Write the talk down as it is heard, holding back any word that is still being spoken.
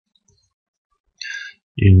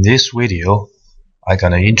In this video, I'm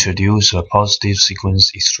gonna introduce a positive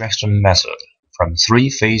sequence extraction method from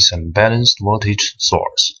three-phase unbalanced voltage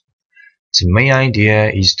source. The main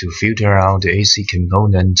idea is to filter out the AC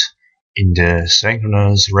component in the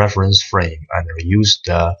synchronous reference frame and use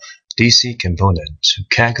the DC component to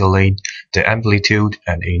calculate the amplitude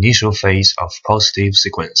and initial phase of positive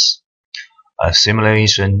sequence. A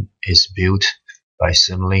simulation is built by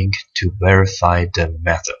Simulink to verify the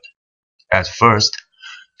method. At first,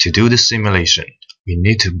 to do the simulation, we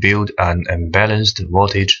need to build an unbalanced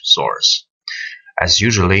voltage source. As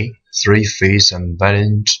usually, three-phase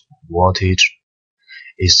unbalanced voltage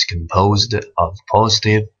is composed of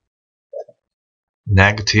positive,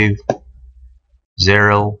 negative,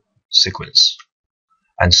 zero sequence,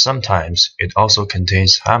 and sometimes it also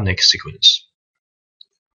contains harmonic sequence.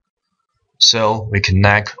 So we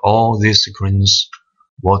connect all these sequence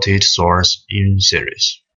voltage sources in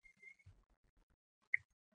series.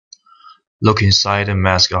 Look inside the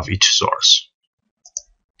mask of each source.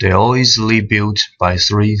 They are all easily built by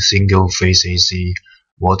three single-phase AC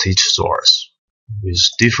voltage sources with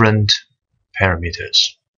different parameters.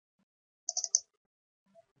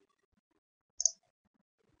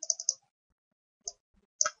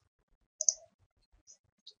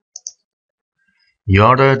 In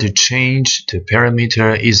order to change the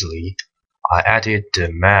parameter easily, I added the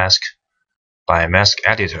mask by mask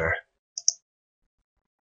editor.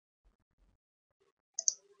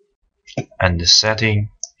 And the setting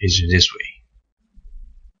is this way.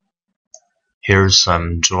 Here's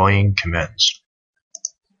some drawing commands.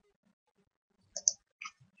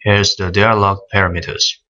 Here's the dialog parameters.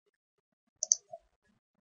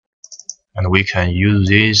 And we can use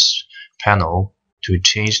this panel to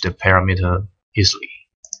change the parameter easily.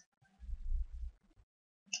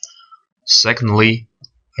 Secondly,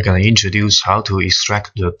 I'm going to introduce how to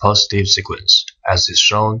extract the positive sequence, as is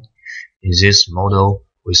shown in this model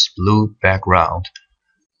with blue background.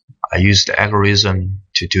 I used the algorithm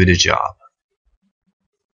to do the job.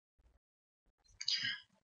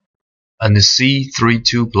 And the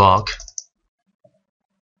C32 block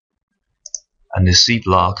and the C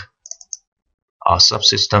block, our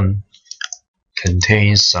subsystem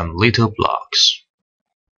contains some little blocks.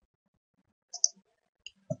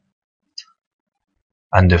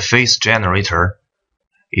 And the phase generator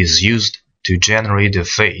is used to generate the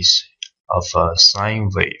phase of a sine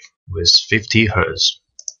wave with 50 Hz.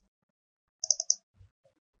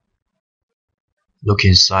 Look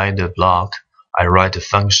inside the block. I write the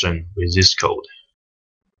function with this code.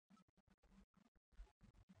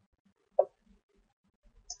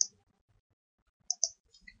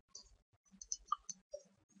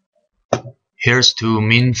 Here's two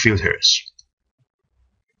mean filters.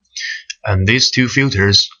 And these two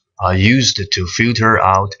filters are used to filter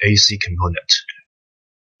out AC component.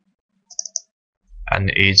 And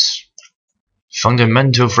its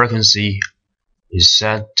fundamental frequency is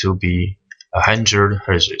set to be 100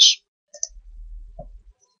 Hz.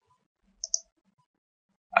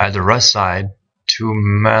 At the right side, two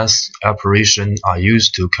math operations are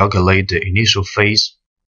used to calculate the initial phase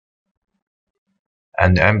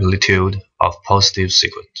and amplitude of positive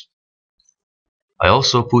sequence. I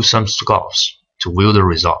also put some scopes to view the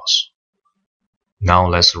results. Now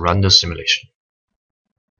let's run the simulation.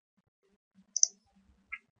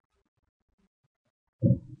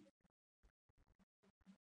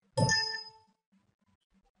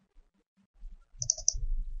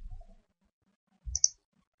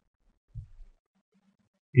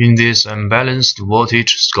 In this unbalanced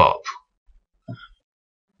voltage scope,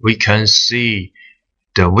 we can see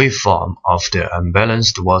the waveform of the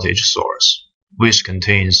unbalanced voltage source, which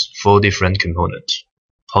contains four different components: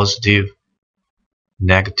 positive,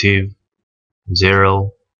 negative,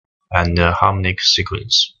 zero, and a harmonic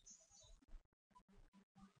sequence.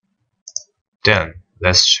 Then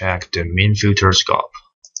let's check the mean filter scope.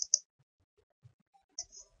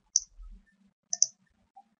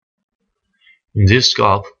 In this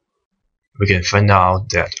scope, we can find out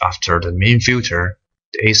that after the mean filter,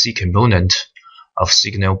 the AC component of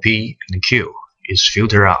signal P and Q is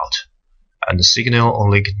filtered out, and the signal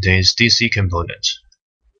only contains DC component.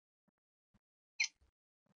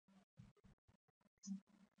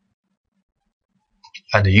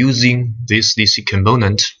 And using this DC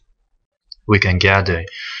component, we can get the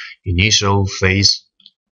initial phase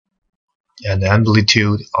and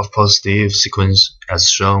amplitude of positive sequence as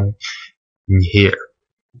shown in here,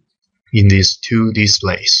 in these two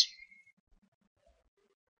displays.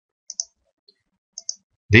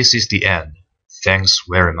 This is the end. Thanks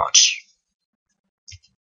very much.